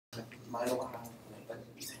All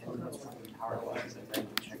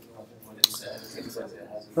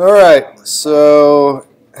right, so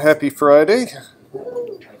happy Friday.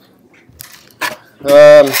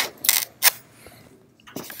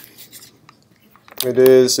 It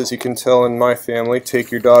is, as you can tell in my family,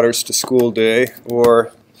 take your daughters to school day,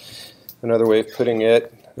 or another way of putting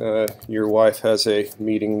it, your wife has a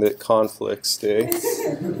meeting that conflicts day.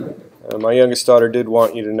 My youngest daughter did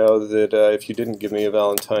want you to know that if you didn't give me a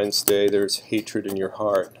Valentine's Day, there's hatred in your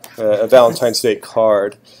heart. A Valentine's Day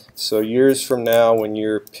card. So years from now, when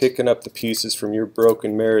you're picking up the pieces from your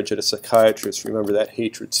broken marriage at a psychiatrist, remember that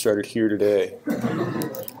hatred started here today.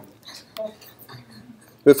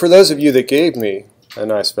 But for those of you that gave me a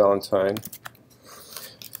nice Valentine,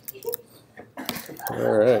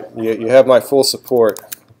 all right, you have my full support.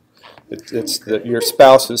 It's your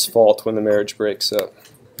spouse's fault when the marriage breaks up.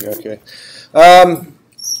 Okay.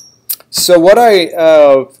 So what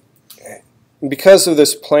because of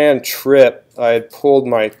this planned trip, I had pulled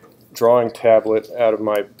my drawing tablet out of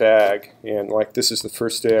my bag, and like this is the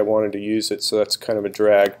first day I wanted to use it, so that's kind of a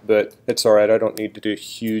drag, but it's all right. I don't need to do a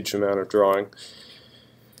huge amount of drawing.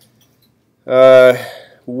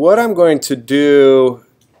 What I'm going to do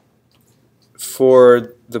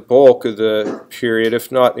for the bulk of the period,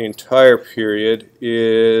 if not the entire period,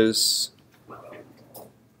 is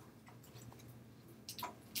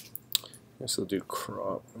I guess I'll do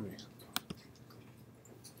crop.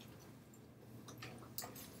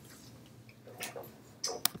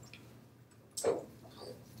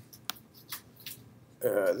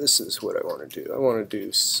 This is what I want to do. I want to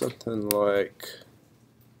do something like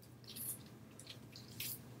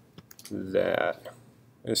that.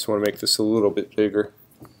 I just want to make this a little bit bigger.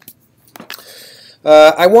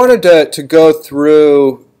 I wanted to go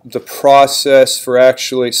through the process for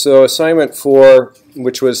actually, so assignment 4,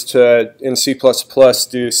 which was to, in C++,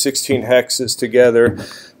 do 16 hexes together.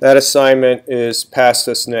 That assignment is past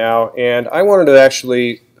us now, and I wanted to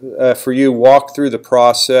actually, for you, walk through the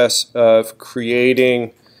process of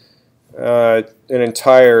creating an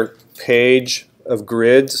entire page of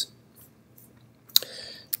grids.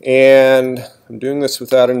 And I'm doing this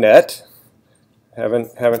without a net.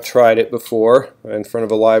 Haven't tried it before in front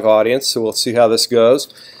of a live audience, so we'll see how this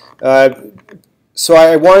goes. So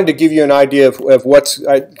I wanted to give you an idea of what's,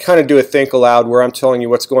 I kind of do a think aloud where I'm telling you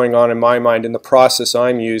what's going on in my mind in the process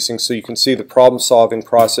I'm using, so you can see the problem solving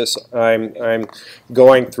process I'm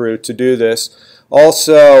going through to do this.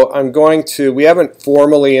 Also, we haven't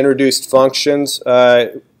formally introduced functions.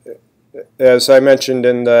 As I mentioned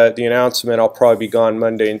in the announcement, I'll probably be gone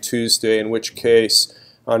Monday and Tuesday, in which case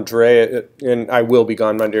Andrea, and I will be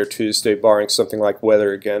gone Monday or Tuesday, barring something like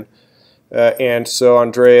weather again. And so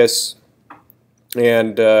Andreas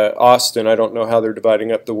and Austin, I don't know how they're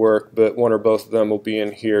dividing up the work, but one or both of them will be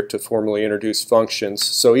in here to formally introduce functions.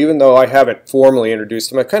 So even though I haven't formally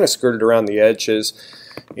introduced them, I kind of skirted around the edges,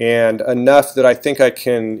 and enough that I think I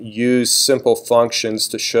can use simple functions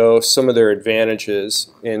to show some of their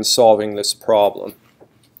advantages in solving this problem.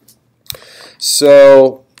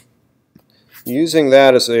 So using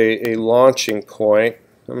that as a launching point,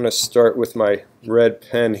 I'm going to start with my red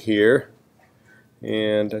pen here,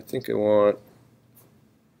 and I think I want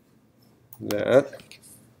that.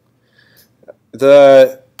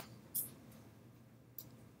 The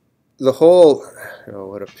whole, oh,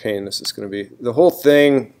 what a pain this is going to be. The whole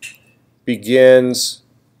thing begins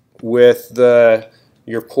with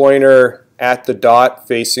your pointer at the dot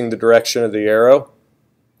facing the direction of the arrow.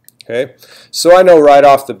 Okay, so I know right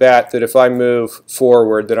off the bat that if I move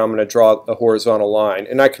forward that I'm going to draw a horizontal line,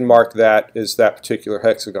 and I can mark that as that particular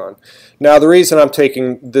hexagon. Now the reason I'm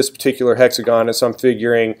taking this particular hexagon is I'm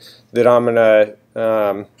figuring that I'm going to,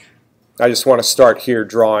 I just want to start here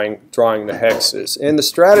drawing the hexes. And the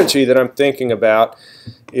strategy that I'm thinking about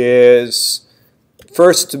is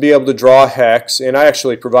first to be able to draw a hex, and I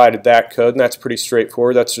actually provided that code, and that's pretty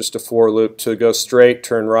straightforward. That's just a for loop to go straight,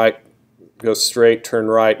 turn right, go straight, turn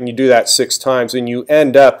right, and you do that 6 times, and you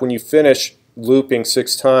end up, when you finish looping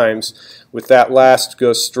 6 times, with that last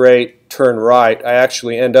go straight, turn right, I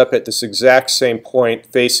actually end up at this exact same point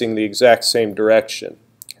facing the exact same direction.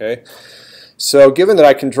 Okay, so given that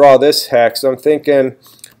I can draw this hex, I'm thinking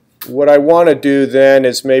what I want to do then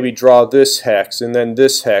is maybe draw this hex, and then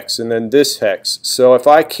this hex, and then this hex. So if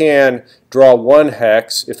I can draw one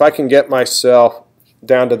hex, if I can get myself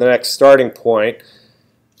down to the next starting point,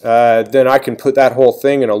 then I can put that whole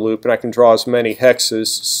thing in a loop, and I can draw as many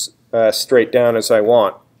hexes straight down as I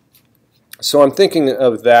want. So I'm thinking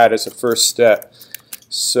of that as a first step.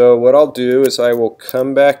 So what I'll do is I will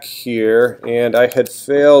come back here, and I had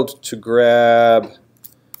failed to grab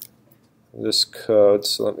this code,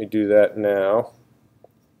 so let me do that now.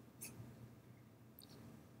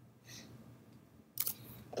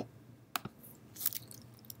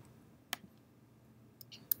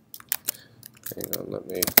 Hang on, let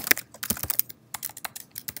me.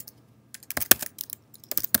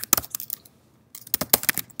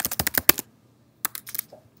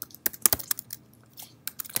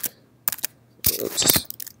 Oops.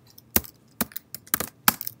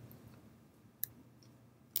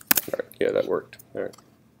 All right, yeah, that worked. All right.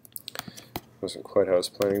 Wasn't quite how I was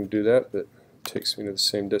planning to do that, but it takes me to the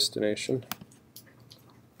same destination.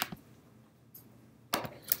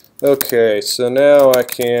 Okay, so now I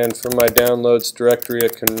can, from my downloads directory, I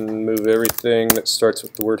can move everything that starts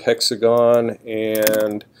with the word hexagon,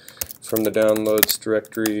 and from the downloads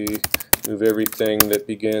directory, move everything that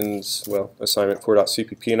begins, well, assignment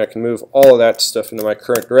 4.cpp, and I can move all of that stuff into my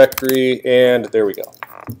current directory, and there we go.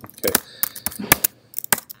 Okay.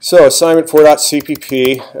 So assignment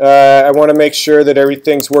 4.cpp, I want to make sure that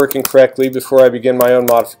everything's working correctly before I begin my own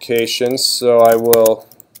modifications, so I will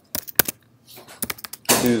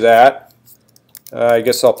do that. I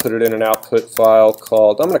guess I'll put it in an output file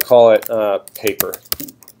called, I'm going to call it paper.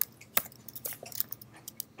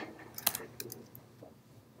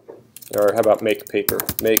 Or how about make paper?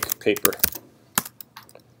 Make paper.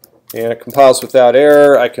 And it compiles without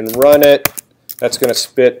error. I can run it. That's going to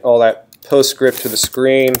spit all that PostScript to the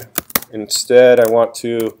screen. Instead, I want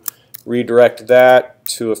to redirect that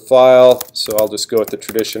to a file, so I'll just go with the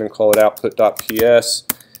tradition and call it output.ps.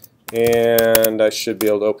 And I should be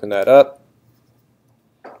able to open that up.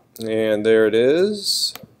 And there it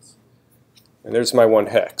is. And there's my 1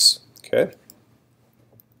 hex. Okay.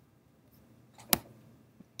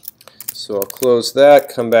 So I'll close that,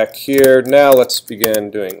 come back here. Now let's begin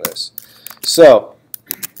doing this. So,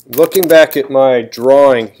 looking back at my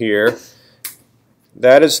drawing here,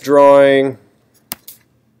 that is drawing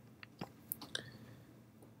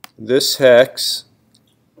this hex.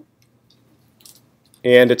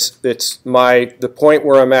 And the point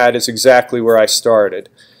where I'm at is exactly where I started.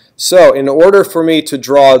 So in order for me to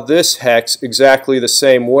draw this hex exactly the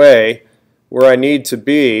same way, where I need to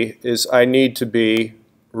be is I need to be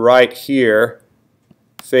right here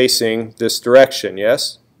facing this direction,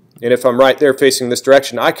 yes? And if I'm right there facing this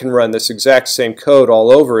direction, I can run this exact same code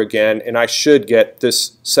all over again, and I should get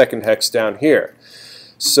this second hex down here.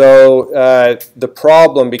 So the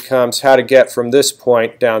problem becomes how to get from this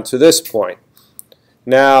point down to this point.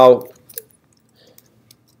 Now,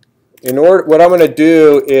 what I'm going to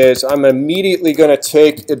do is I'm immediately going to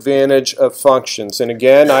take advantage of functions. And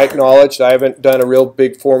again, I acknowledge I haven't done a real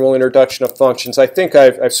big formal introduction of functions. I think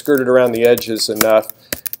I've skirted around the edges enough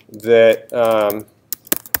that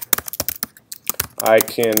I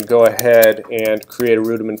can go ahead and create a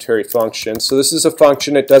rudimentary function. So this is a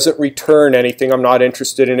function. It doesn't return anything. I'm not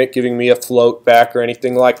interested in it giving me a float back or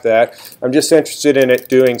anything like that. I'm just interested in it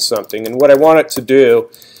doing something. And what I want it to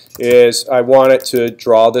do is I want it to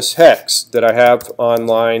draw this hex that I have on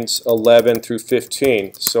lines 11 through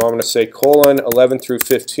 15. So I'm going to say colon 11 through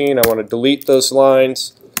 15. I want to delete those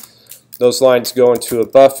lines. Those lines go into a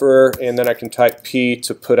buffer, and then I can type P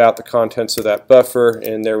to put out the contents of that buffer,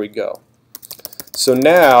 and there we go. So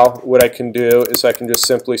now what I can do is I can just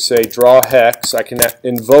simply say draw hex. I can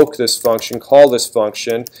invoke this function, call this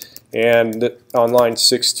function, and on line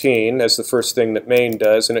 16 as the first thing that main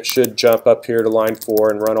does, and it should jump up here to line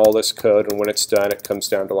 4 and run all this code, and when it's done it comes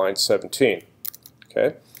down to line 17.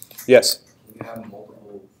 Okay? Yes? You have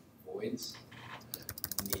multiple voids,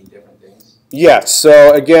 mean different things? Yes,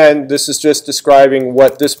 so again, this is just describing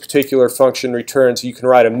what this particular function returns. You can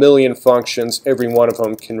write a million functions. Every one of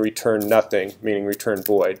them can return nothing, meaning return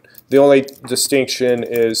void. The only distinction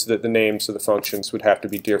is that the names of the functions would have to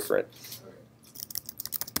be different.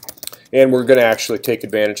 And we're going to actually take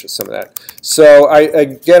advantage of some of that. So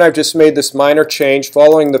again, I've just made this minor change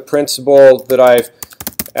following the principle that I've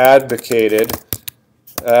advocated.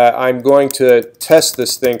 I'm going to test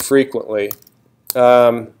this thing frequently.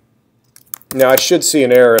 Now I should see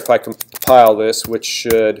an error if I compile this, which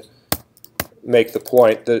should make the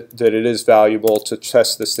point that it is valuable to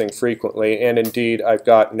test this thing frequently. And indeed, I've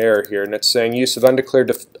got an error here, and it's saying use of undeclared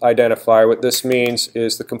identifier. What this means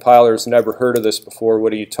is the compiler has never heard of this before.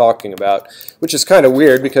 What are you talking about? Which is kind of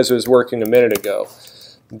weird because it was working a minute ago.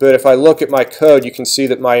 But if I look at my code, you can see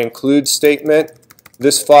that my include statement,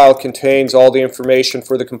 this file contains all the information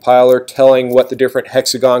for the compiler telling what the different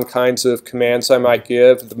hexagon kinds of commands I might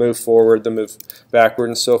give, the move forward, the move backward,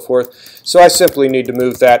 and so forth. So I simply need to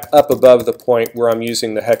move that up above the point where I'm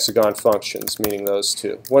using the hexagon functions, meaning those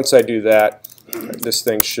two. Once I do that, this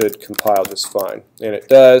thing should compile just fine. And it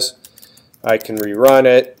does. I can rerun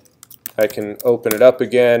it. I can open it up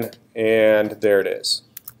again, and there it is.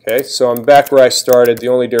 Okay, so I'm back where I started. The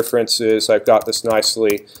only difference is I've got this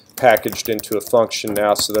nicely packaged into a function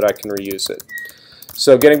now so that I can reuse it.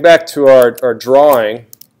 So getting back to our drawing,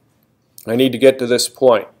 I need to get to this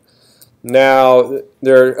point. Now,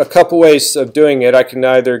 there are a couple ways of doing it. I can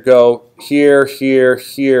either go here, here,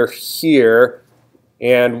 here, here,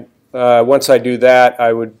 and once I do that,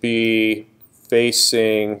 I would be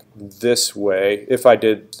facing this way. If I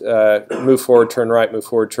did move forward, turn right, move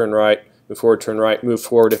forward, turn right, move forward, turn right, move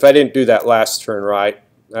forward. If I didn't do that last turn right,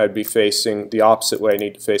 I'd be facing the opposite way I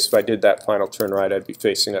need to face. If I did that final turn right, I'd be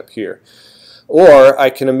facing up here. Or I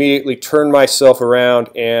can immediately turn myself around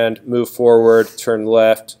and move forward, turn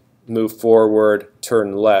left, move forward,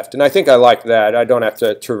 turn left. And I think I like that. I don't have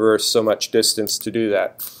to traverse so much distance to do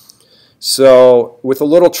that. So with a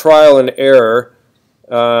little trial and error,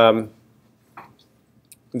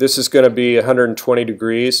 this is going to be 120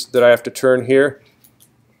 degrees that I have to turn here.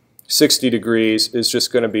 60 degrees is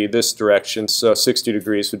just going to be this direction, so 60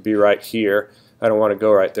 degrees would be right here. I don't want to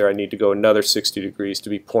go right there. I need to go another 60 degrees to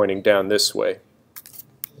be pointing down this way.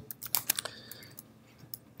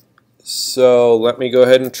 So let me go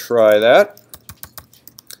ahead and try that.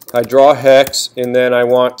 I draw a hex, and then I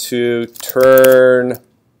want to turn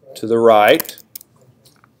to the right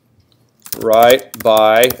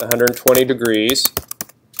by 120 degrees.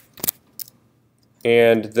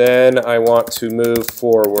 And then I want to move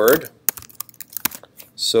forward.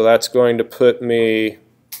 So that's going to put me,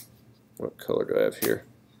 what color do I have here?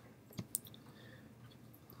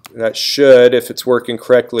 That should, if it's working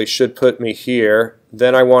correctly, should put me here.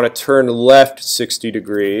 Then I want to turn left 60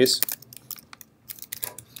 degrees.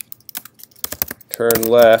 Turn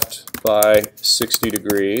left by 60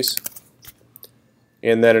 degrees.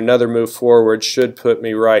 And then another move forward should put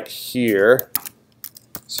me right here.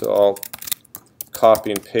 So I'll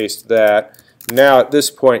copy and paste that. Now at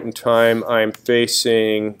this point in time I'm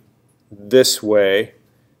facing this way,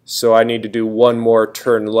 so I need to do one more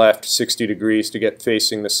turn left 60 degrees to get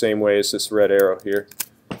facing the same way as this red arrow here.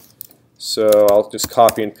 So I'll just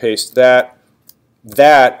copy and paste that.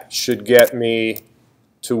 That should get me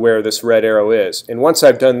to where this red arrow is. And once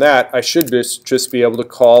I've done that, I should just be able to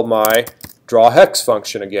call my draw hex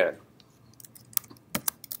function again.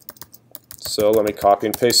 So let me copy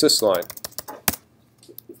and paste this line.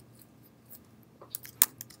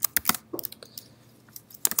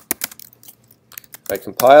 I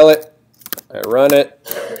compile it, I run it,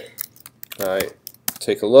 I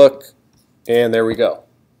take a look, and there we go.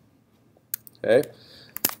 Okay.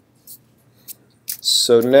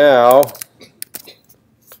 So now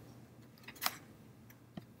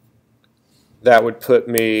that would put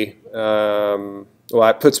me, well,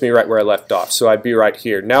 it puts me right where I left off. So I'd be right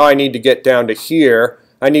here. Now I need to get down to here.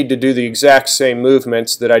 I need to do the exact same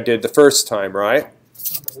movements that I did the first time, right?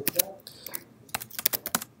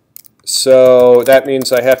 So that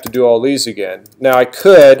means I have to do all these again. Now I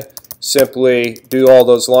could simply do all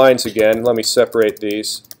those lines again. Let me separate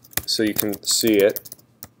these so you can see it.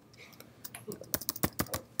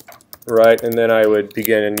 Right, and then I would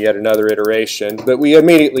begin in yet another iteration. But we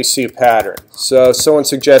immediately see a pattern. So someone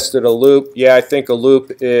suggested a loop. Yeah, I think a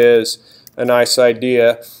loop is a nice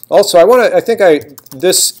idea. Also,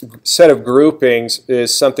 this set of groupings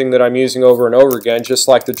is something that I'm using over and over again, just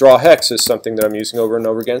like the draw hex is something that I'm using over and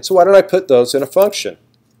over again. So why don't I put those in a function?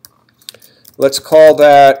 Let's call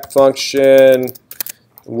that function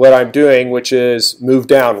what I'm doing, which is move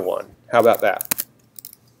down one. How about that?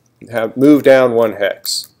 Move down one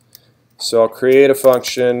hex. So I'll create a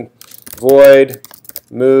function, void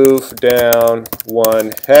move down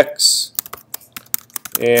one hex.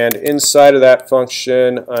 And inside of that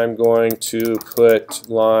function, I'm going to put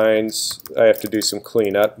lines, I have to do some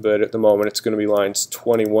cleanup, but at the moment it's going to be lines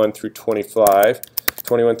 21 through 25.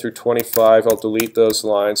 21 through 25, I'll delete those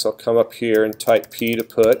lines. I'll come up here and type P to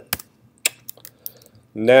put.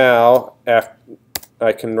 Now,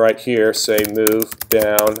 I can right here say move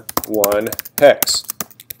down one hex.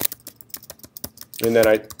 And then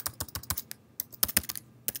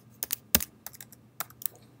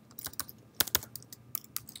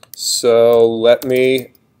So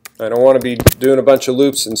I don't want to be doing a bunch of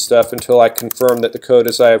loops and stuff until I confirm that the code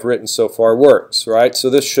as I have written so far works, right? So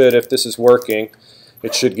this should, if this is working,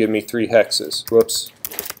 it should give me 3 hexes. Whoops.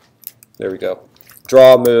 There we go.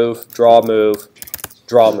 Draw, move, draw, move,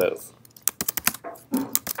 draw, move.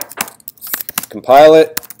 Compile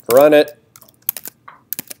it, run it,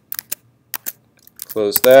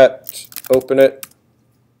 close that, open it.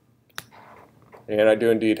 And I do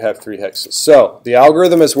indeed have 3 hexes. So the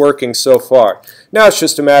algorithm is working so far. Now it's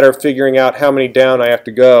just a matter of figuring out how many down I have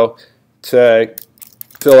to go to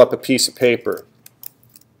fill up a piece of paper.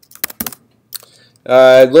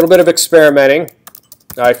 A little bit of experimenting.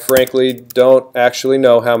 I frankly don't actually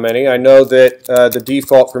know how many. I know that the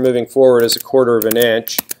default for moving forward is 1/4 of an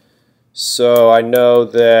inch. So I know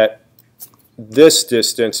that this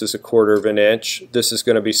distance is 1/4 of an inch. This is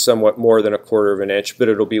going to be somewhat more than 1/4 of an inch, but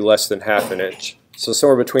it'll be less than 1/2 an inch. So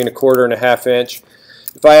somewhere between 1/4 and 1/2 inch.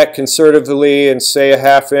 If I act conservatively and say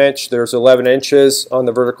 1/2 inch, there's 11 inches on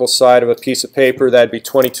the vertical side of a piece of paper. That'd be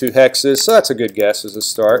 22 hexes. So that's a good guess as a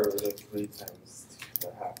start.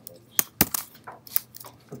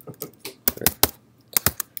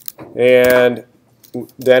 And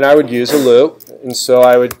then I would use a loop, and so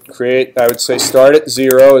I would say start at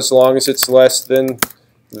 0 as long as it's less than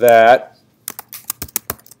that.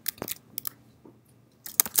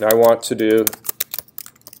 I want to do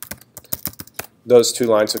those 2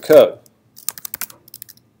 lines of code.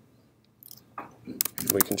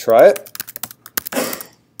 We can try it.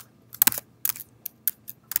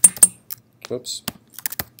 Oops.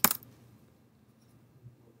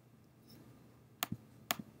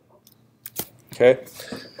 Okay,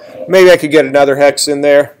 maybe I could get another hex in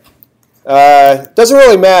there. Doesn't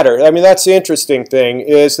really matter. I mean, that's the interesting thing,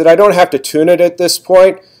 is that I don't have to tune it at this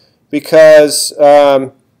point, because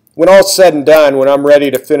when all's said and done, when I'm ready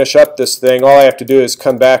to finish up this thing, all I have to do is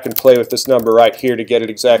come back and play with this number right here to get it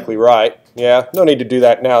exactly right. Yeah, no need to do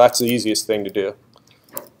that now. That's the easiest thing to do.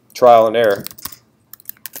 Trial and error.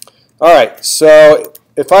 All right, so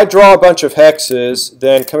if I draw a bunch of hexes,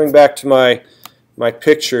 then coming back to my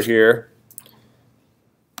picture here,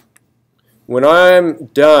 when I'm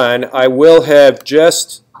done, I will have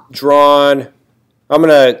just drawn, I'm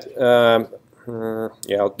going to,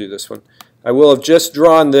 yeah, I'll do this one. I will have just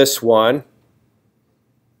drawn this one,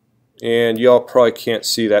 and y'all probably can't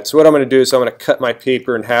see that. So what I'm going to do is I'm going to cut my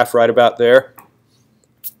paper in half right about there.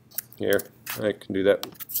 Here, I can do that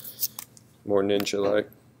more ninja-like.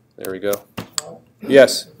 There we go.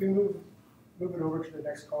 Yes? If we move it over to the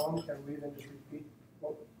next column, can we then just repeat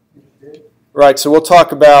what we just did? Right, so we'll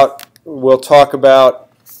talk about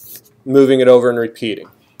moving it over and repeating.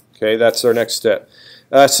 Okay, that's our next step.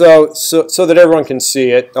 So that everyone can see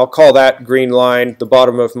it, I'll call that green line the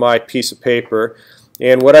bottom of my piece of paper.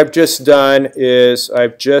 And what I've just done is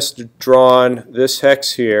I've just drawn this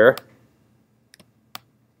hex here.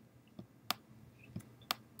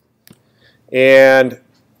 And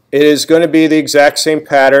it is going to be the exact same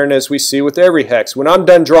pattern as we see with every hex. When I'm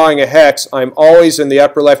done drawing a hex, I'm always in the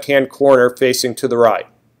upper left-hand corner facing to the right.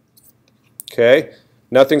 Okay?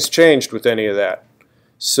 Nothing's changed with any of that.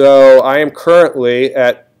 So I am currently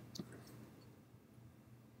at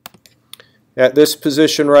this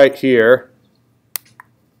position right here,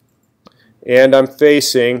 and I'm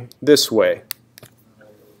facing this way.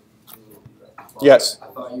 Yes? I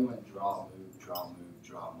thought you went draw, move, draw, move,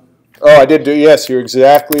 draw, move. Oh, I did do, yes, you're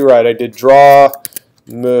exactly right. I did draw,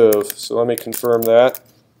 move. So let me confirm that.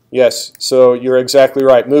 Yes, so you're exactly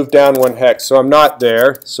right. Move down 1 hex. So I'm not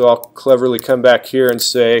there, so I'll cleverly come back here and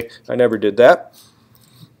say I never did that.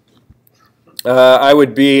 I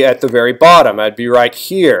would be at the very bottom. I'd be right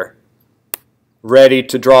here, ready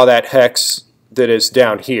to draw that hex that is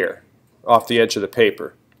down here, off the edge of the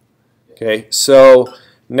paper. Okay, so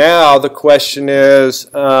now the question is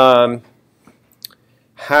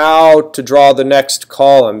how to draw the next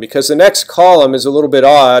column, because the next column is a little bit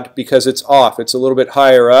odd because it's off. It's a little bit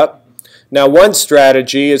higher up. Now one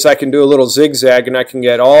strategy is I can do a little zigzag and I can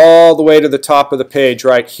get all the way to the top of the page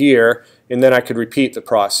right here, and then I could repeat the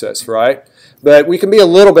process, right? But we can be a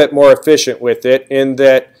little bit more efficient with it in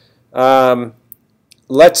that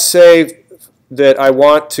let's say that I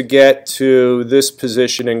want to get to this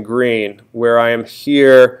position in green where I am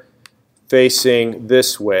here facing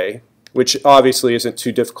this way, which obviously isn't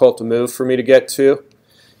too difficult to move for me to get to.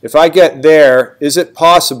 If I get there, is it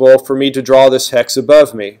possible for me to draw this hex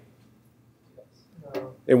above me?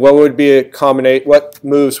 No. And what would be a combinate? What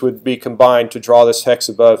moves would be combined to draw this hex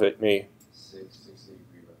above it me?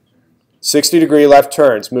 60-degree left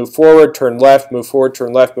turns. Move forward, turn left, move forward,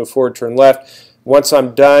 turn left, move forward, turn left. Once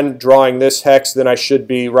I'm done drawing this hex, then I should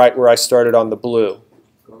be right where I started on the blue.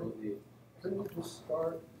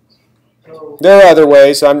 There are other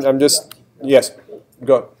ways. I'm just, yes,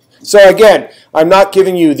 go. So again, I'm not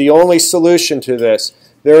giving you the only solution to this.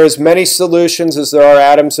 There are as many solutions as there are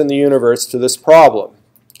atoms in the universe to this problem.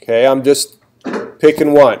 Okay, I'm just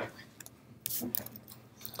picking one.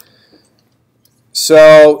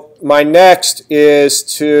 So my next is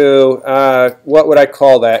to, what would I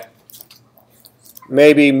call that?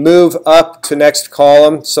 Maybe move up to next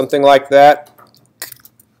column, something like that.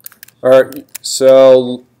 Or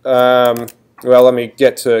so, well, let me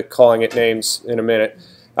get to calling it names in a minute.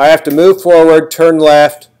 I have to move forward, turn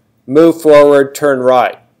left, move forward, turn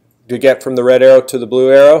right to get from the red arrow to the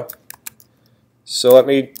blue arrow. So let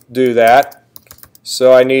me do that.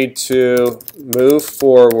 So I need to move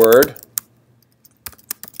forward,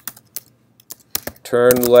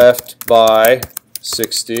 turn left by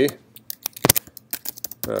 60.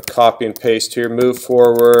 Copy and paste here, move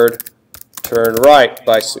forward, turn right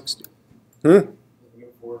by 60. Move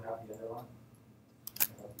forward, half the other line.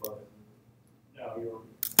 No, your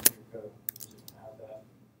code doesn't have that.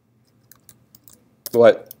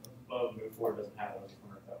 What? Above move forward doesn't have it. I was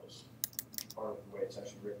wondering if that was part of the way it's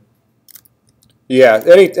actually written. Yeah,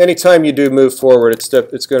 anytime you do move forward, it's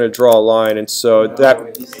going to draw a line, and so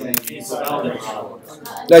that He spelled it wrong.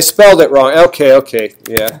 I spelled it wrong. Okay,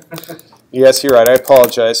 yeah. Yes, you're right. I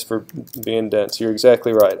apologize for being dense. You're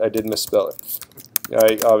exactly right. I did misspell it.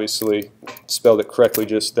 I obviously spelled it correctly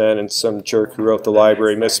just then, and some jerk who wrote the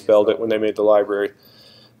library misspelled it when they made the library.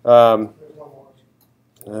 There's one more.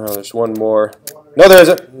 Oh, there's one more. No, there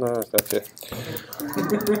isn't. No, okay.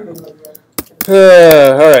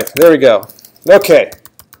 All right, there we go. Okay.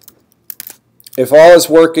 If all is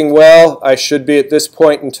working well, I should be at this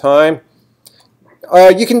point in time.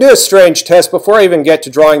 You can do a strange test before I even get to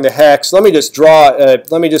drawing the hex. Let me just draw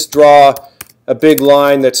a big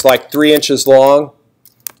line that's like 3 inches long,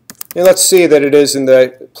 and let's see that it is in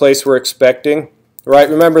the place we're expecting. Right?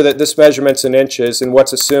 Remember that this measurement's in inches, and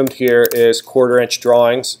what's assumed here is 1/4 inch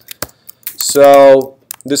drawings. So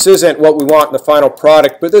this isn't what we want in the final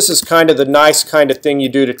product, but this is kind of the nice kind of thing you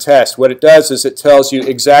do to test. What it does is it tells you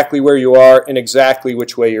exactly where you are and exactly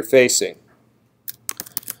which way you're facing.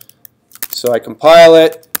 So I compile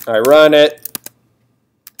it, I run it,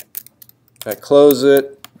 I close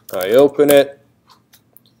it, I open it,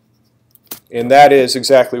 and that is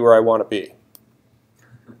exactly where I want to be.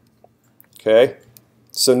 Okay,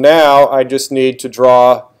 so now I just need to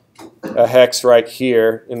draw a hex right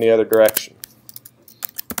here in the other direction.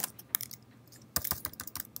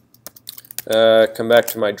 Come back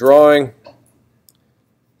to my drawing.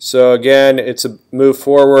 So again, it's a move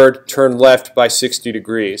forward, turn left by 60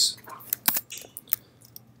 degrees.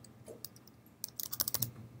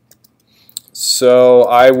 So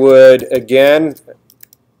I would, again,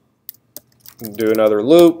 do another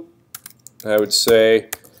loop. I would say,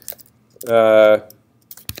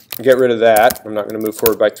 get rid of that. I'm not going to move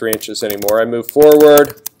forward by 3 inches anymore. I move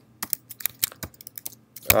forward.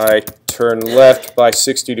 I turn left by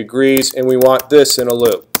 60 degrees, and we want this in a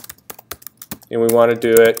loop. And we want to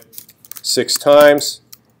do it 6 times.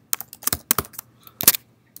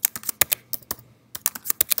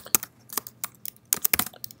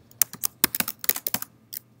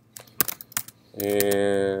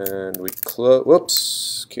 And we close,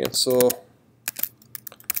 whoops, cancel,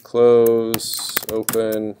 close,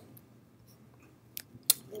 open,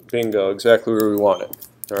 bingo, exactly where we want it.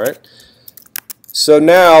 All right. So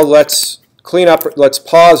now let's clean up, let's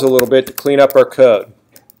pause a little bit to clean up our code.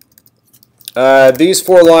 These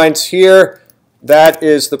 4 lines here, that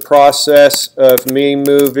is the process of me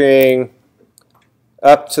moving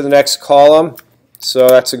up to the next column. So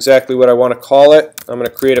that's exactly what I want to call it. I'm going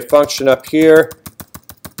to create a function up here.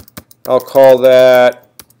 I'll call that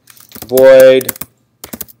void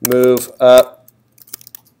move up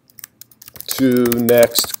to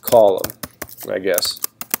next column, I guess.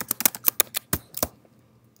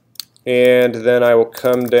 And then I will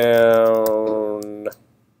come down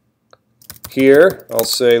here. I'll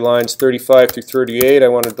say lines 35 through 38 I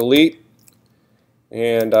want to delete.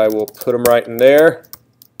 And I will put them right in there.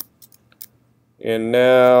 And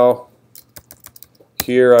now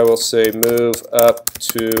here I will say move up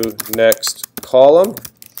to next column.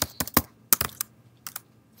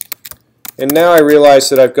 And now I realize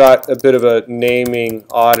that I've got a bit of a naming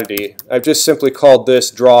oddity. I've just simply called this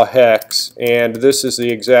draw hex, and this is the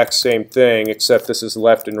exact same thing, except this is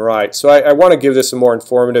left and right. So I want to give this a more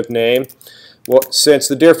informative name. Well, since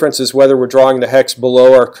the difference is whether we're drawing the hex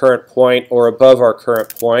below our current point or above our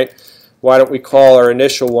current point, why don't we call our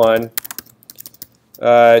initial one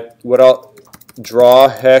what I'll draw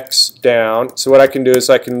hex down. So what I can do is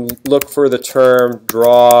I can look for the term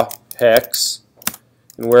draw hex,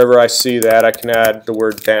 and wherever I see that I can add the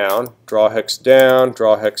word down. Draw hex down,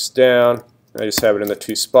 draw hex down. I just have it in the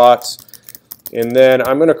 2 spots. And then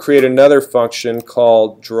I'm going to create another function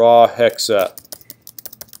called draw hex up.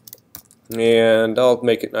 And I'll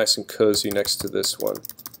make it nice and cozy next to this one.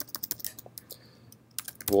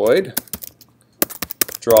 Void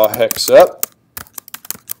draw hex up.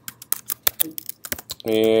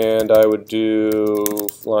 And I would do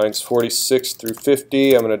lines 46 through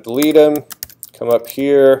 50. I'm going to delete them. Come up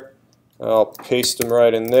here. I'll paste them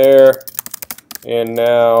right in there. And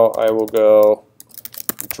now I will go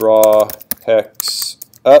draw hex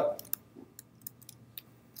up.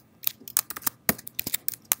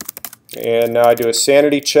 And now I do a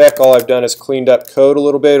sanity check. All I've done is cleaned up code a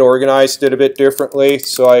little bit, organized it a bit differently.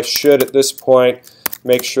 So I should, at this point,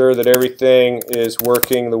 make sure that everything is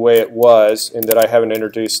working the way it was and that I haven't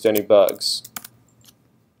introduced any bugs.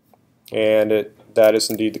 And that is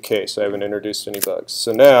indeed the case. I haven't introduced any bugs.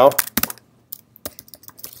 So now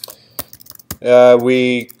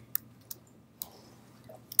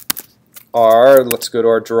let's go to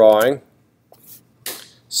our drawing.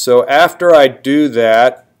 So after I do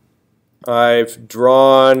that, I've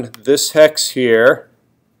drawn this hex here,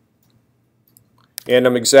 and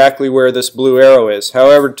I'm exactly where this blue arrow is.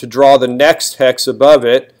 However, to draw the next hex above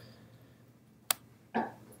it,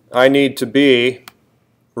 I need to be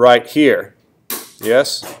right here.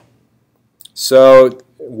 Yes? So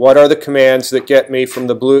what are the commands that get me from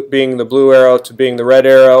being the blue arrow to being the red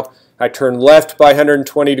arrow? I turn left by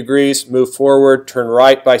 120 degrees, move forward, turn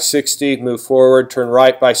right by 60, move forward, turn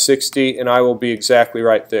right by 60, and I will be exactly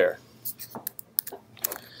right there.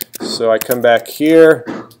 So I come back here,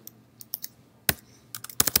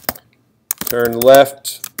 turn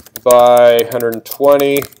left by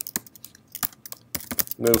 120,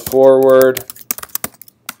 move forward,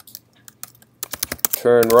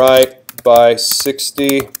 turn right by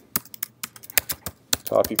 60,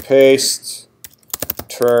 copy paste,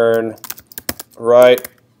 turn right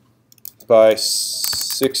by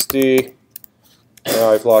 60.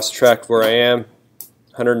 Now I've lost track of where I am.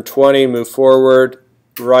 120, move forward,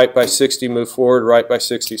 right by 60, move forward, right by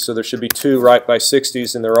 60. So there should be 2 right by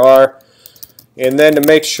 60s, and there are. And then to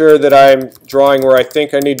make sure that I'm drawing where I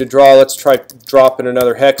think I need to draw, let's try dropping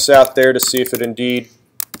another hex out there to see if it indeed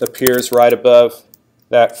appears right above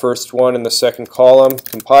that first one in the second column.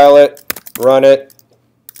 Compile it, run it,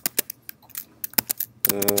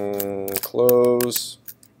 close,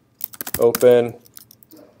 open.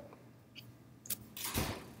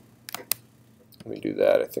 Let me do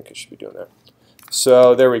that. I think I should be doing that.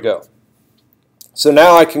 So there we go. So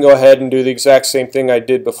now I can go ahead and do the exact same thing I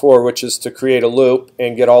did before, which is to create a loop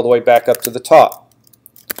and get all the way back up to the top.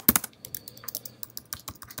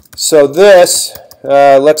 So this,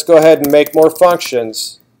 let's go ahead and make more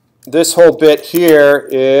functions. This whole bit here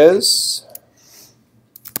is,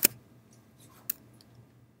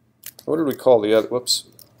 what did we call the other, whoops.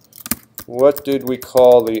 What did we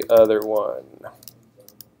call the other one?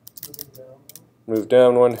 Move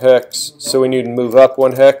down 1 hex. So we need to move up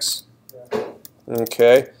 1 hex.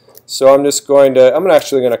 Okay. So I'm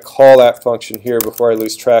actually going to call that function here before I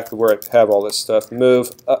lose track of where I have all this stuff.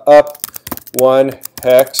 Move up 1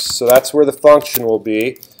 hex. So that's where the function will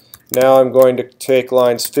be. Now I'm going to take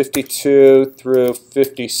lines 52 through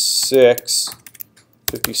 56,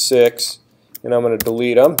 and I'm going to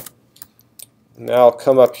delete them. Now I'll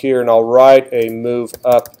come up here and I'll write a move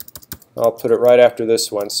up. I'll put it right after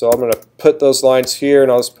this one. So I'm going to put those lines here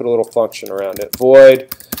and I'll just put a little function around it.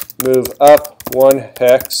 Void move up 1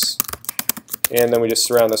 hex, and then we just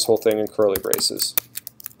surround this whole thing in curly braces.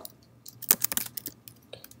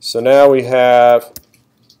 So now we have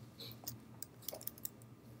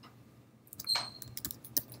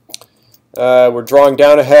we're drawing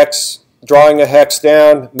down a hex, drawing a hex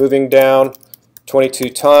down, moving down 22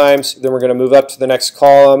 times. Then we're going to move up to the next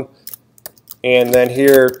column. And then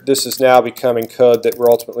here, this is now becoming code that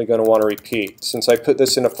we're ultimately going to want to repeat. Since I put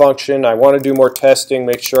this in a function, I want to do more testing,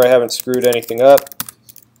 make sure I haven't screwed anything up.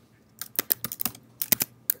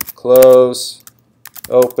 Close,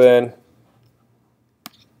 open,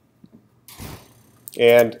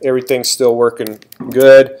 and everything's still working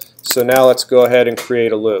good. So now let's go ahead and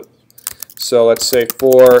create a loop. So let's say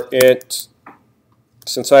for int,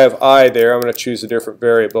 since I have I there, I'm going to choose a different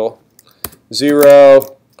variable.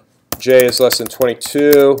 0, j is less than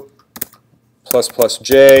 22, plus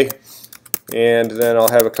j, and then I'll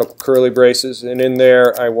have a couple curly braces, and in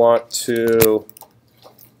there I want to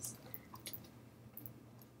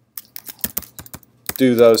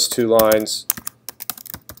do those 2 lines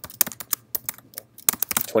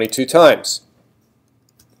 22 times.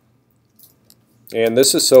 And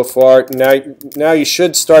this is so far, now you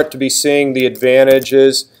should start to be seeing the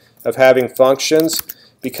advantages of having functions,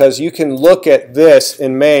 because you can look at this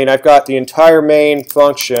in main. I've got the entire main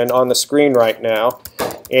function on the screen right now,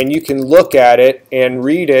 and you can look at it and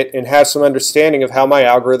read it and have some understanding of how my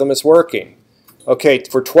algorithm is working. Okay,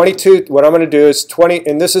 for 22, what I'm going to do is 20,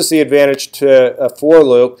 and this is the advantage to a for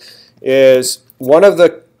loop, is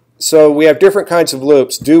so we have different kinds of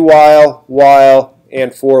loops, do while,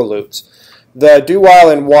 and for loops. The do while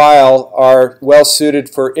and while are well suited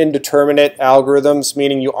for indeterminate algorithms,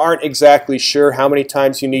 meaning you aren't exactly sure how many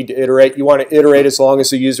times you need to iterate. You want to iterate as long as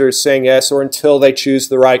the user is saying yes or until they choose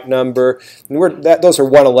the right number. And those are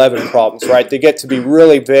 111 problems, right? They get to be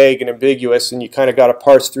really vague and ambiguous, and you kind of got to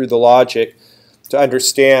parse through the logic to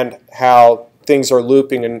understand how things are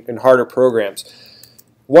looping in harder programs.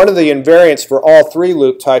 One of the invariants for all three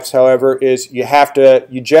loop types, however, is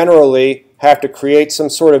you generally have to create some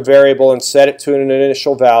sort of variable and set it to an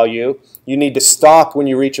initial value. You need to stop when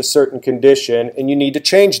you reach a certain condition, and you need to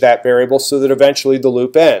change that variable so that eventually the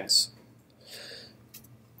loop ends.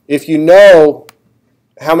 If you know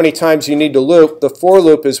how many times you need to loop, the for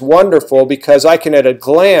loop is wonderful because I can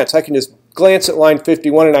just glance at line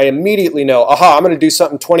 51 and I immediately know, aha, I'm going to do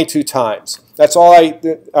something 22 times. That's all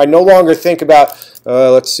I no longer think about,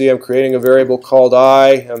 let's see, I'm creating a variable called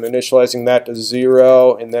I, I'm initializing that to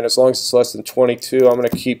 0, and then as long as it's less than 22, I'm going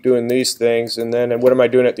to keep doing these things, and what am I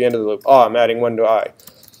doing at the end of the loop? Oh, I'm adding 1 to I.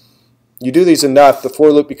 You do these enough, the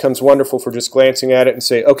for loop becomes wonderful for just glancing at it and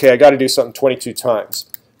say, okay, I got to do something 22 times.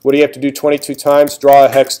 What do you have to do 22 times? Draw a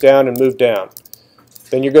hex down and move down.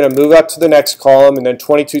 Then you're going to move up to the next column, and then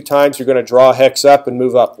 22 times you're going to draw a hex up and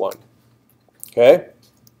move up 1. Okay?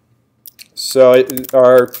 So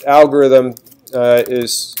our algorithm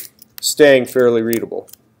is staying fairly readable.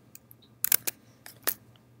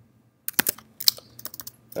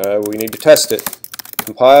 We need to test it.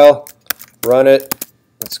 Compile, run it.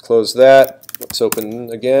 Let's close that. Let's open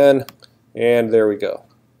again, and there we go.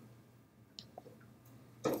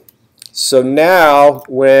 So now,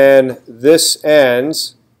 when this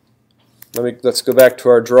ends, let's go back to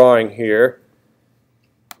our drawing here.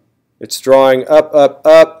 It's drawing up, up,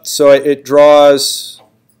 up, so it draws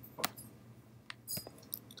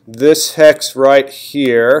this hex right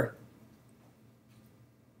here.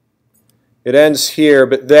 It ends here,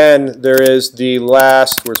 but then there is the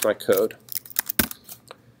last, where's my code?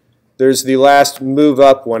 There's the last move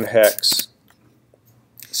up 1 hex.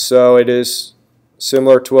 So it is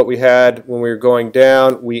similar to what we had when we were going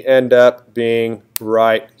down. We end up being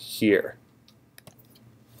right here.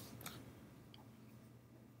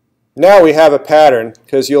 Now we have a pattern,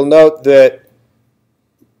 because you'll note that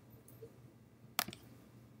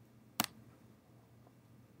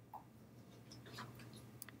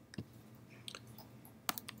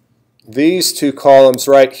these two columns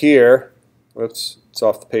right here, whoops, it's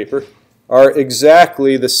off the paper, are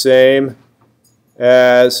exactly the same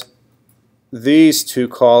as these two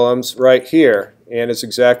columns right here, and it's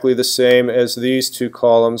exactly the same as these two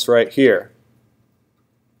columns right here.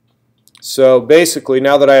 So basically,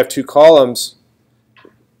 now that I have 2 columns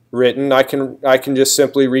written, I can just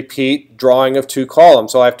simply repeat drawing of 2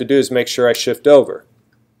 columns. All I have to do is make sure I shift over.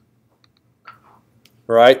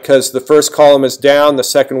 Right? Because the first column is down, the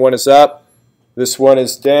second one is up, this one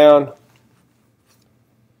is down,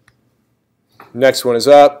 next one is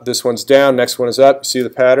up, this one's down, next one is up. You see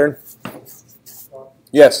the pattern?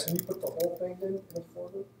 Yes? Can you put the whole thing in the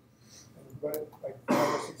folder? And run it like 5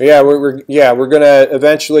 or 6 we're going to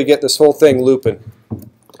eventually get this whole thing looping.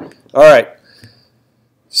 All right.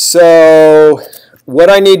 So what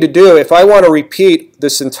I need to do, if I want to repeat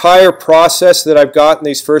this entire process that I've got in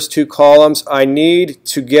these first 2 columns, I need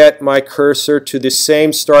to get my cursor to the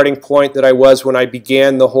same starting point that I was when I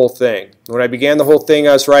began the whole thing. When I began the whole thing,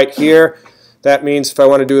 I was right here. That means if I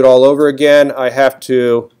want to do it all over again, I have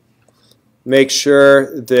to make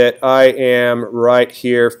sure that I am right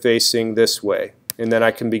here facing this way. And then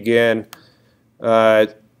I can begin drawing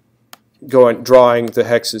the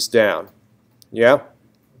hexes down. Yeah?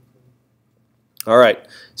 All right.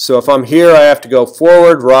 So if I'm here, I have to go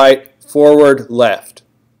forward, right, forward, left.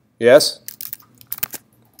 Yes?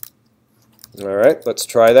 All right, let's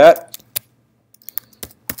try that.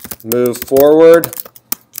 Move forward,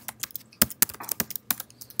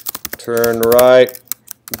 turn right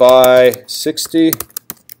by 60,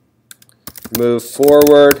 move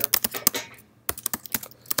forward,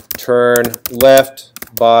 turn left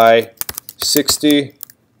by 60,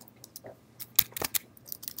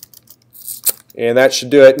 and that should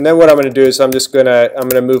do it. And then what I'm going to do is I'm going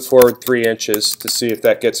to move forward 3 inches to see if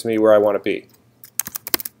that gets me where I want to be.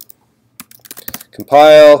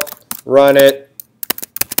 Compile, run it,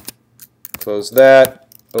 close that,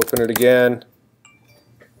 open it again,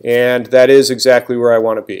 and that is exactly where I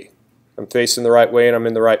want to be. I'm facing the right way and I'm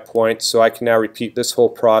in the right point, so I can now repeat this whole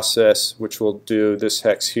process, which will do this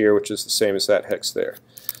hex here, which is the same as that hex there.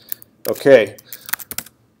 Okay,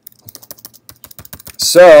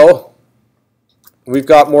 so we've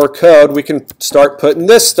got more code. We can start putting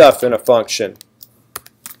this stuff in a function.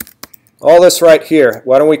 All this right here,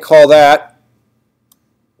 why don't we call that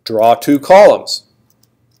Draw 2 columns.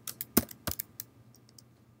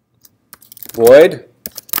 Void,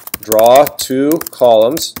 draw 2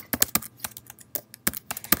 columns.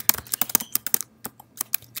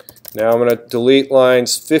 Now I'm going to delete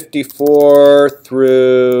lines 54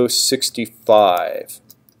 through 65.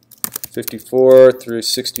 54 through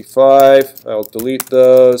 65, I'll delete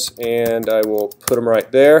those and I will put them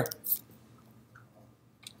right there.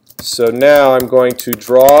 So now I'm going to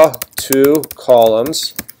draw 2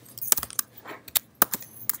 columns.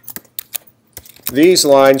 These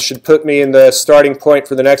lines should put me in the starting point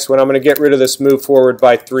for the next one. I'm going to get rid of this move forward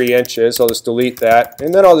by 3 inches. I'll just delete that.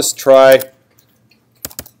 And then I'll just try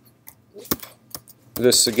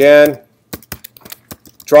this again.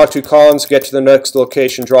 Draw 2 columns, get to the next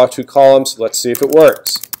location, draw 2 columns. Let's see if it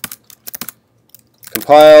works.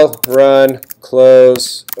 Compile, run,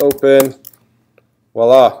 close, open.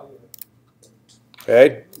 Voila.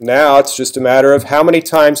 Okay, now it's just a matter of how many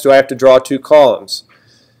times do I have to draw 2 columns.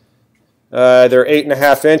 They're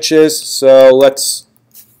 8.5 inches, so let's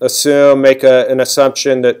assume, make an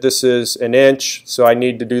assumption that this is an inch, so I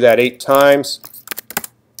need to do that 8 times.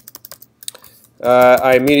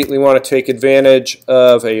 I immediately want to take advantage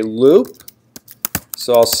of a loop.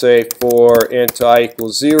 So I'll say for int I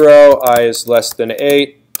equals 0, I is less than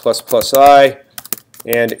 8, plus I,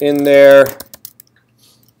 and in there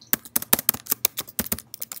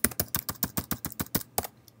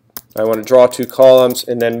I want to draw 2 columns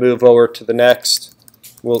and then move over to the next.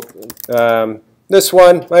 This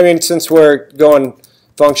one, I mean, since we're going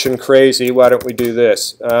function crazy, why don't we do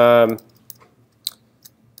this?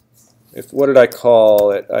 What did I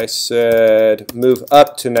call it? I said move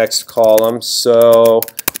up to next column, so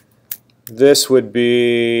this would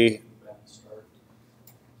be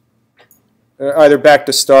either back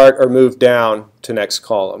to start or move down to next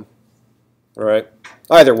column. All right?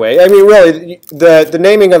 Either way. I mean, really, the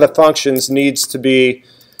naming of the functions needs to be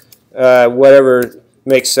whatever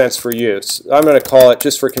makes sense for you. So I'm going to call it,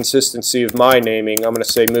 just for consistency of my naming, I'm going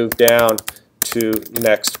to say move down to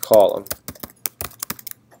next column.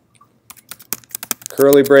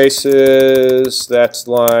 Curly braces, that's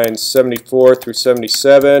lines 74 through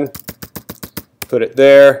 77. Put it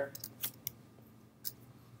there.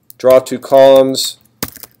 Draw 2 columns,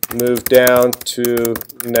 move down to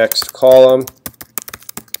next column.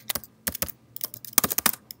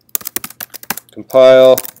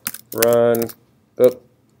 Compile, run,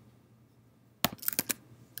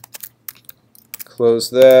 close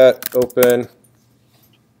that, open.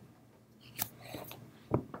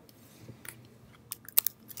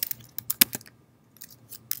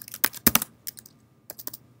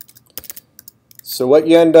 So what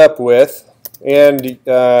you end up with, and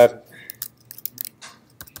well,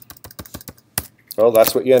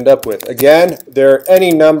 that's what you end up with. Again, there are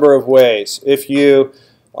any number of ways. If you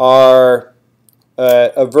are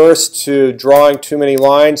averse to drawing too many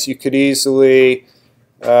lines, you could easily,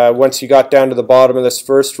 once you got down to the bottom of this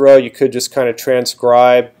first row, you could just kind of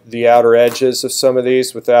transcribe the outer edges of some of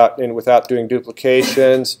these without doing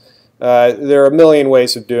duplications. There are a million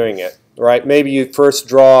ways of doing it, right? Maybe you first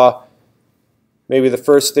draw. Maybe the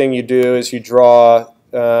first thing you do is you draw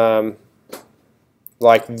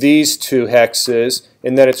like these 2 hexes,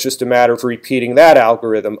 and then it's just a matter of repeating that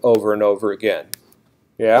algorithm over and over again.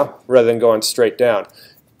 Yeah, rather than going straight down.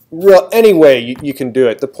 Any way you can do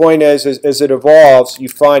it. The point is, as it evolves, you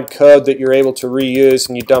find code that you're able to reuse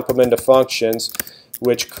and you dump them into functions,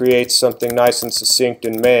 which creates something nice and succinct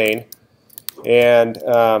in main. And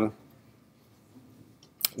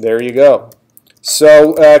there you go.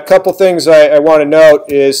 So a couple things I want to note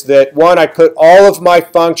is that, one, I put all of my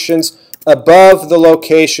functions above the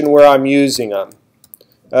location where I'm using them.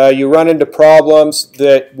 You run into problems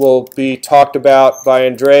that will be talked about by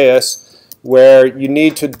Andreas where you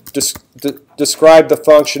need to describe the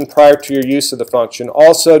function prior to your use of the function.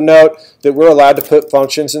 Also note that we're allowed to put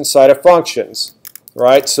functions inside of functions.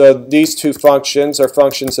 Right? So these 2 functions are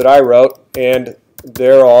functions that I wrote, and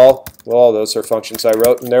they're all those are functions I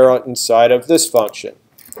wrote, and they're inside of this function.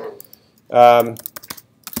 But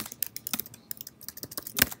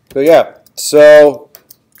yeah, so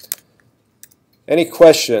any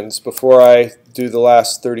questions before I do the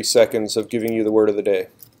last 30 seconds of giving you the word of the day?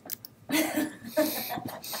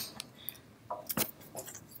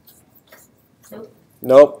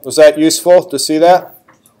 Nope. Was that useful to see that?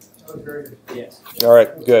 That was very good. Yes. All right,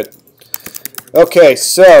 good. Okay,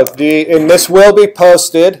 so and this will be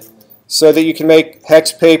posted so that you can make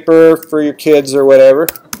hex paper for your kids or whatever.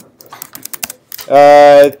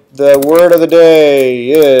 The word of the day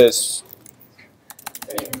is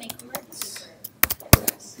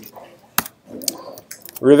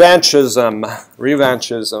Revanchism.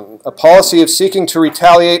 A policy of seeking to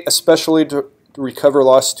retaliate, especially to recover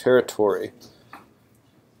lost territory.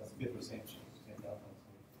 That's a bit of a same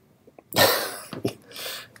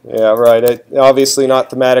Yeah, right. Obviously not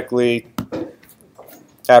thematically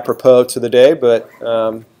apropos to the day, but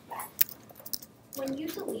When you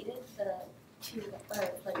deleted the two, or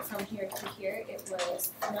like from here to here, it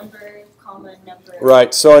was number, comma, number.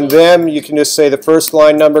 right. So in them, you can just say the first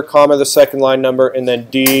line number, comma, the second line number, and then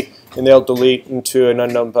D, and they'll delete into an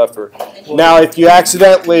unknown buffer. Now, if you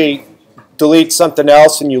accidentally delete something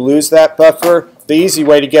else and you lose that buffer, the easy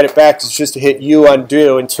way to get it back is just to hit U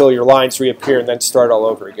undo until your lines reappear and then start all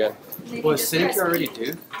over again. Was Cynic already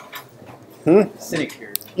due? Cynic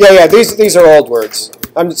here. Yeah, these are old words.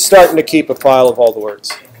 I'm starting to keep a file of all the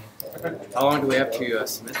words. How long do we have to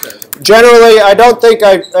submit that? Generally, I don't think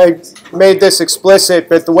I made this explicit,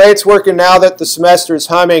 but the way it's working now that the semester is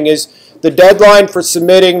humming is the deadline for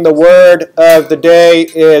submitting the word of the day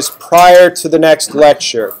is prior to the next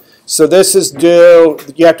lecture. So this is due,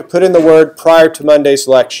 you have to put in the word prior to Monday's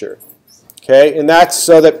lecture. Okay, and that's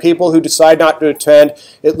so that people who decide not to attend,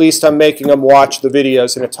 at least I'm making them watch the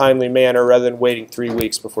videos in a timely manner rather than waiting 3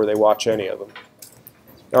 weeks before they watch any of them.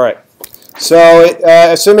 All right. So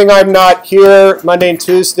assuming I'm not here Monday and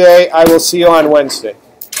Tuesday, I will see you on Wednesday.